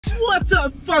What's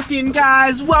up, fucking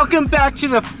guys? Welcome back to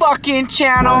the fucking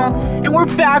channel, and we're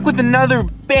back with another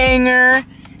banger.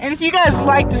 And if you guys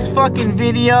like this fucking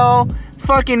video,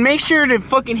 fucking make sure to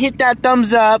fucking hit that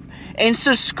thumbs up and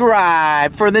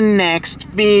subscribe for the next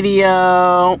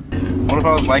video. What if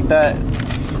I was like that?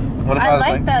 What if I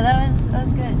like that. That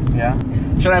was good. Yeah.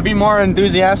 Should I be more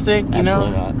enthusiastic? You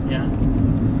Absolutely know? not.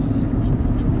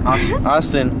 Yeah.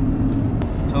 Austin,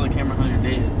 tell the camera how your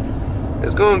day is.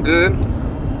 It's going good.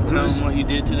 Tell them what you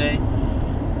did today.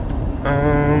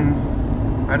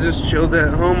 I just chilled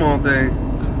at home all day.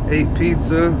 Ate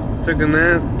pizza, took a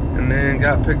nap, and then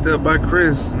got picked up by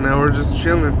Chris. Now we're just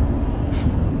chilling.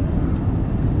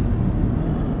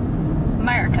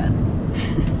 America.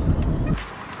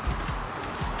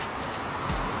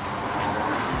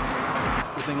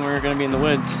 You think we were gonna be in the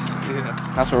woods?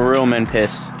 Yeah. That's where real men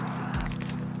piss.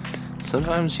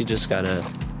 Sometimes you just gotta.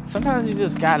 Sometimes you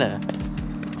just gotta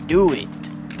do it.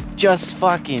 Just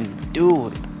fucking do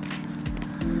it.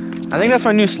 I think that's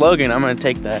my new slogan. I'm gonna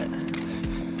take that.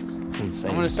 Insane.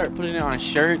 I'm gonna start putting it on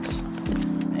shirts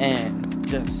and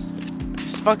just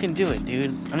fucking do it,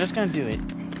 dude. I'm just gonna do it.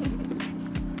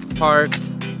 Park.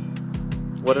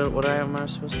 What am I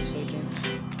supposed to say, James?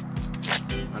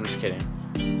 I'm just kidding.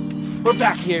 We're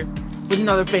back here with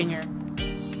another banger.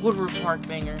 Woodward Park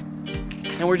banger.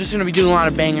 And we're just gonna be doing a lot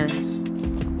of bangers.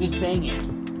 Just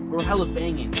banging. We're hella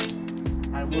banging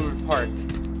at Woodward Park.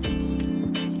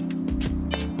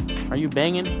 Are you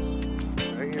banging?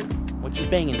 Banging. What you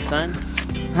banging, son?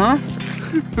 Huh?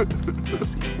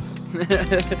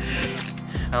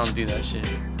 I don't do that shit.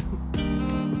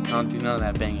 I don't do none of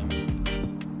that banging.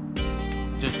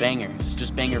 Just bangers.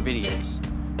 Just banger videos.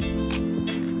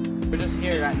 We're just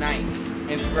here at night.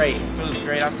 It's great. It feels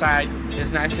great outside.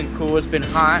 It's nice and cool. It's been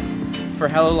hot for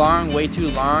hella long, way too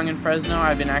long in Fresno.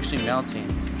 I've been actually melting.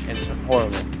 It's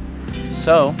horrible.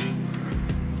 So,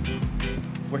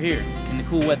 we're here in the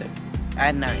cool weather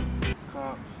at night,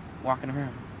 walking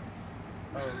around.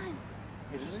 Oh,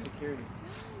 it's just security.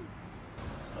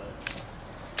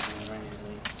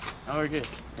 Oh, we're good.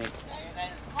 Thanks.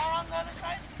 Car on the other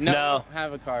side? No. I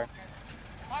have a car.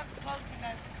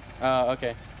 Oh,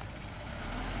 okay.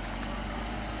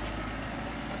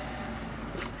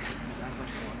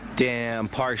 Damn,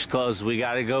 park's closed. We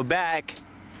gotta go back.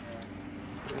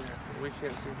 We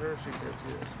can't see her, she can't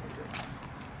see us.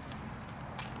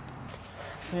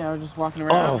 So yeah, I was just walking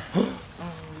around. Oh.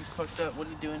 We fucked up. What are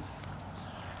you doing?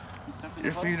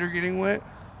 Your feet are getting wet?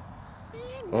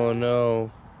 Oh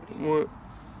no. What?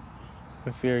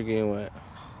 My feet are getting wet.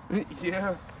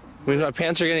 Yeah. My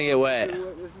pants are gonna get wet.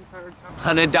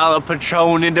 $100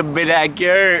 Patron in the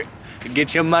backyard.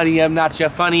 Get your money up, not your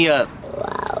funny up.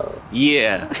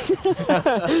 Yeah.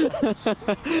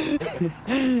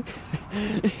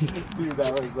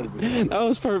 That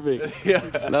was perfect. Yeah.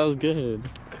 That was good.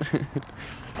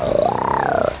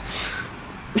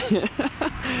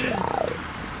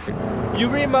 You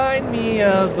remind me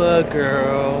of a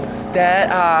girl that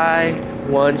I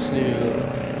once knew.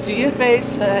 See your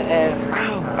face every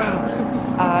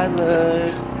time I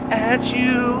look at you.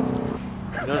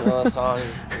 You don't know that song?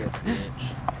 You're a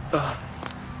bitch.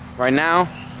 Right now,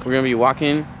 we're gonna be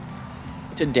walking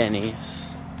to Denny's.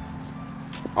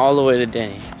 All the way to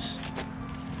Denny's.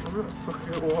 I'm not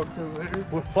fucking walking there.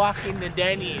 We're walking to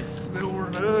Denny's. No, we're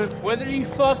not. Whether you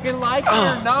fucking like it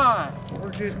or not.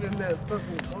 We're getting in that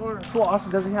fucking car. Cool,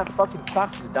 Austin doesn't have fucking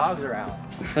socks. His dogs are out.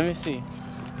 Let me see.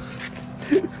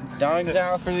 Dog's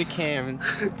out for the cam.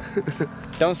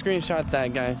 Don't screenshot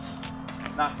that, guys.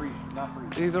 Not free. Not free.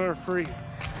 These aren't free.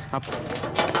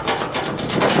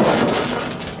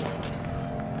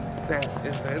 That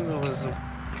is vandalism.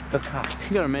 The cop.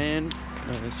 You got a man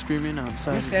screaming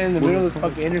outside. You stand in the middle of this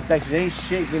fucking intersection. Ain't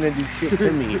shit gonna do shit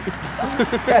to me.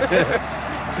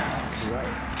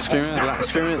 Screaming,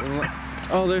 screaming.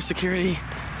 Oh, there's security.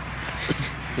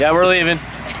 Yeah, we're leaving.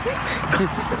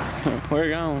 We're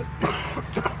going.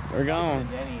 We're going.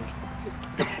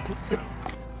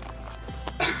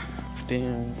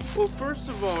 Damn. Well, first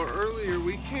of all, earlier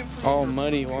we came from All over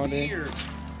muddy fucking water. here.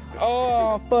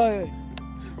 Oh, fuck.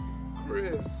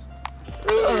 Chris.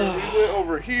 Earlier we went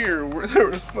over here where there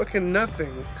was fucking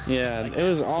nothing. Yeah, it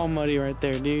was all muddy right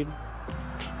there, dude.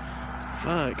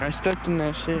 Fuck, I stepped in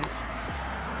that shit.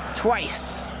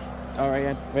 Twice. All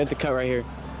right, we had to cut right here.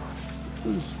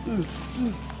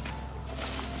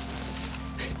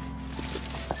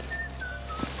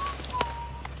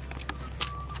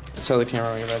 Tell the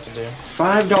camera what you're about to do.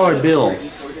 $5 bill.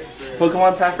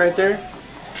 Pokemon pack right there.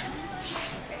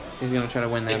 He's gonna try to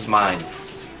win that. It's mine.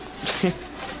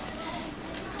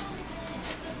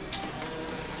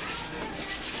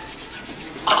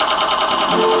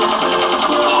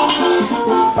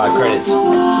 5 credits.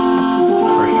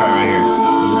 First try right here.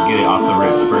 Let's just get it off the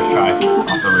rip. First try, off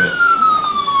the rip.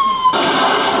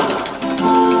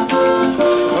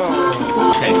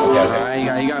 Okay.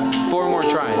 Alright, you got 4 more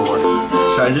tries.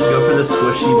 Should I just go for the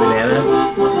squishy banana?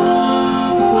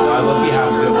 No, I look you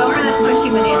have to go. Go for the squishy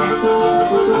banana.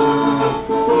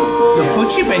 The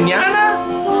pucci banana?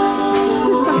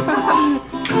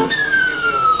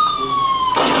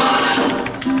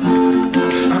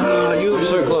 You're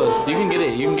so close. You can get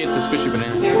it. You can get the squishy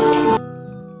banana.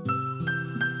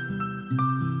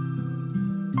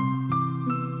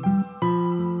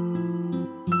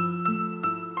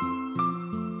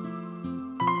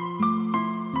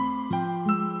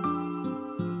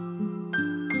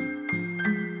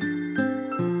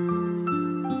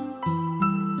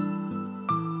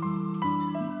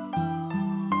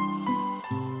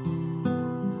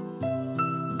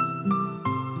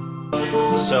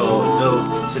 So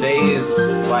today's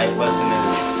life lesson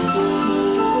is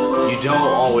you don't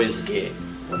always get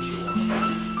what you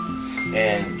want,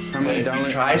 and if you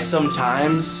try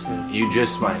sometimes, you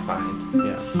just might find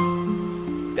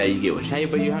that you get what you. Hey,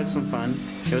 but you had some fun.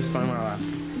 It was fun when I was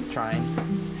trying.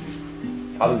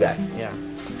 I'll be back. Yeah.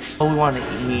 What we want to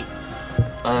eat?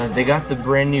 They got the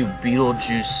brand new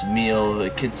Beetlejuice meal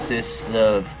that consists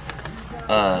of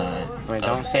Wait,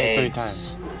 don't say it 3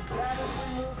 times.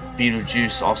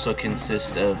 Beetlejuice also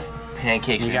consists of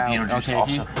pancakes, and Beetlejuice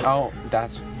also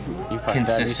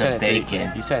consists of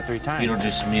bacon. You said it 3 times.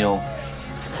 Beetlejuice meal.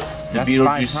 The That's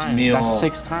Beetlejuice 5 times. meal. That's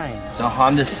 6 times. The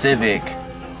Honda Civic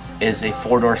is a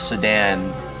 4-door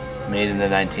sedan made in the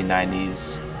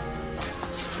 1990s.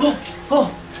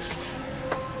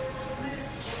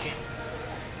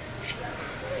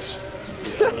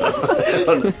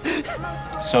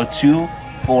 So 2,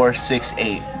 4, 6,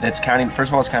 8. That's counting. First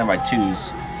of all, it's counting by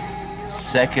 2s.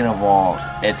 Second of all,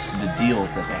 it's the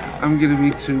deals that they have. I'm gonna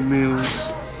be 2 meals.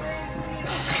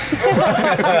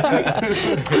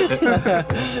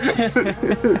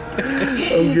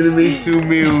 I'm gonna be 2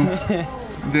 meals.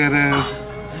 Dead ass.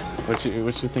 What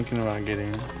you thinking about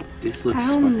getting? This looks I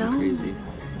don't fucking know. crazy.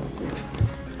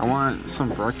 I want some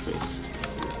breakfast.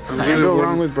 I'm I gonna go one-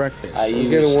 wrong with breakfast. I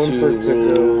used get a 1 to for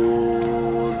to-go.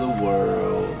 rule the world.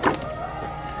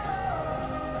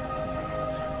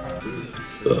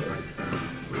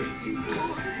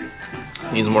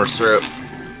 Needs more syrup.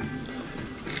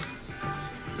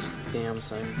 Damn,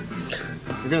 son.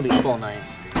 You're gonna be up all night.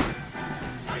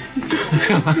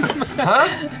 Huh?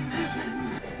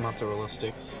 Mozzarella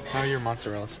sticks. How are your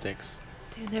mozzarella sticks?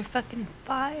 Dude, they're fucking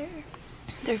fire.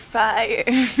 They're fire.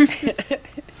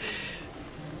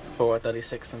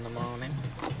 4:36 in the morning.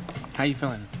 How you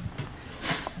feeling?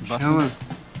 Chillin'.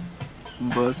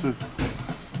 Bussin'.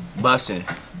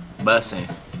 Bussin'.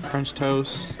 French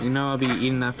toast. You know I'll be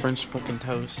eating that French fucking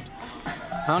toast.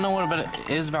 I don't know what it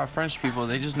is about French people.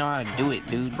 They just know how to do it,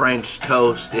 dude. French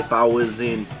toast. If I was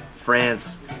in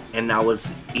France and I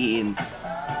was eating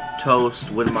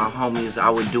toast with my homies, I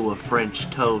would do a French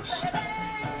toast.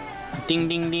 Ding,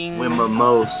 ding, ding. With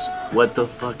mimose. What the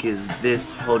fuck is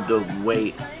this? Hold up,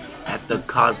 wait. At the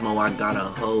Cosmo, I got a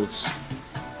host.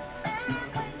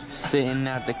 Sitting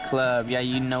at the club. Yeah,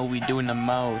 you know we doing the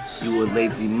most. You a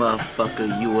lazy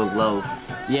motherfucker, you a loaf.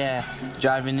 Yeah,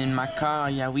 driving in my car.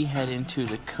 Yeah, we heading to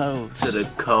the coast. To the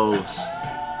coast.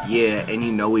 Yeah, and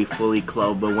you know we fully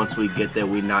clothed, but once we get there,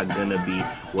 we not gonna be.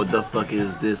 What the fuck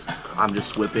is this? I'm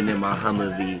just whipping in my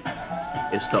Humvee.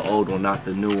 It's the old one, not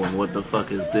the new one. What the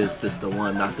fuck is this? This the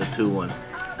one, not the 2 one.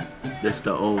 This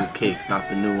the old kicks, not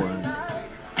the new ones.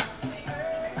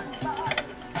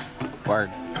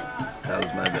 Word. That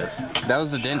was my best. That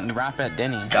was the rap at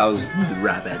Denny. That was the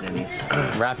rap at Denny's.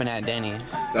 Rapping at Denny's.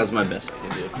 That was my best I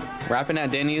can do. Rapping at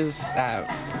Denny's at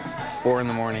 4 in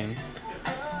the morning.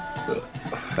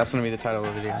 That's gonna be the title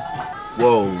of the video.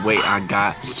 Whoa, wait, I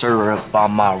got syrup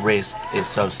on my wrist. It's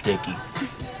so sticky.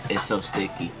 It's so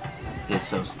sticky. It's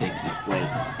so sticky. Wait.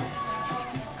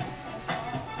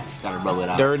 Gotta rub it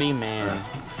out. Dirty man.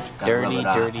 Gotta rub it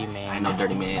out. Dirty man. I know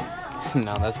dirty man.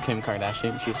 No, that's Kim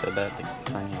Kardashian. She said that to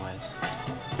Kanye West.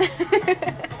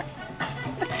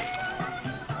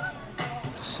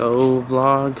 So,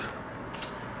 vlog.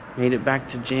 Made it back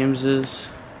to James's.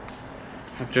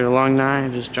 After a long night, I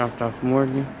just dropped off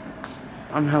Morgan.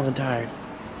 I'm hella tired.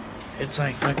 It's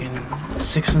like fucking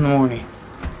 6 in the morning.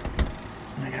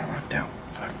 I got locked out.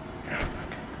 Fuck. Oh,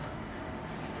 fuck.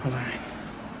 Hold on.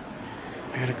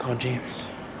 I gotta call James.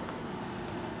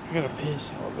 I gotta piss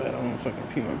hella bad. I wanna fucking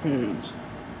pee my pants.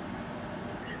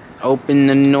 Open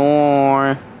the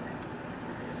door.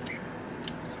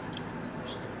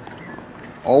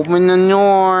 Open the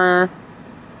door.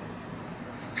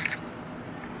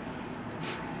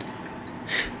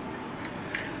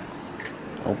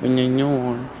 Open the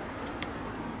door.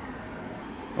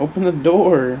 Open the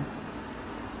door.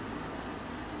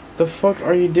 The fuck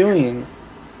are you doing?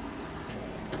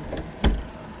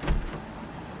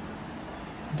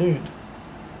 Dude.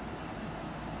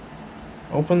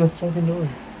 Open the fucking door.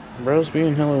 Bro's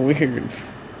being hella weird.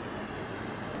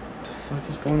 What the fuck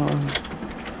is going on?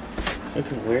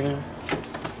 Fucking weirdo.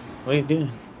 What are you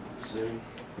doing? Sleeping.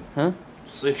 Huh?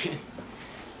 Sleeping.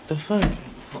 The fuck?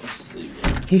 I'm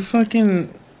sleeping. He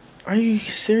fucking... Are you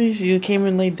serious? You came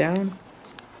and laid down?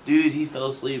 Dude, he fell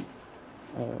asleep.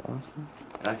 Oh, Austin.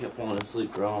 And I kept falling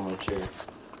asleep, bro, on my chair.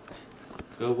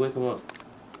 Go wake him up.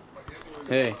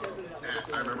 Hey.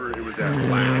 I remember it was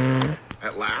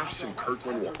at Laughs in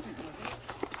Kirkland.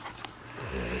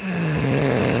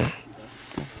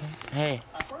 Hey.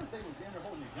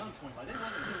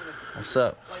 What's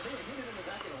up?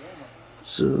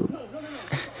 So,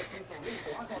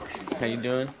 How you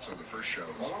doing? So the first show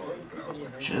was fun, but I was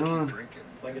like, chilling, drinking.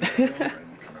 Like a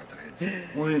friend come out that had some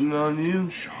waiting on you,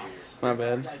 shots. My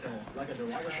bad.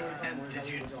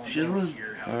 chilling.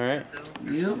 Alright.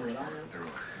 Yep.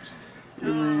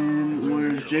 And then,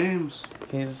 where's James?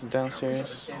 He's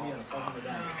downstairs.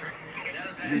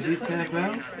 Did he tap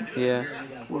out? Yeah.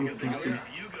 What a pussy.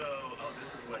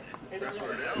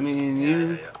 Me and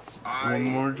you, one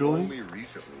more joint. Only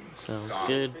recently Sounds stopped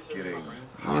good. getting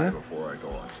high before I go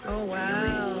on stage. Oh,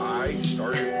 wow. I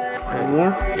started. One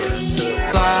more?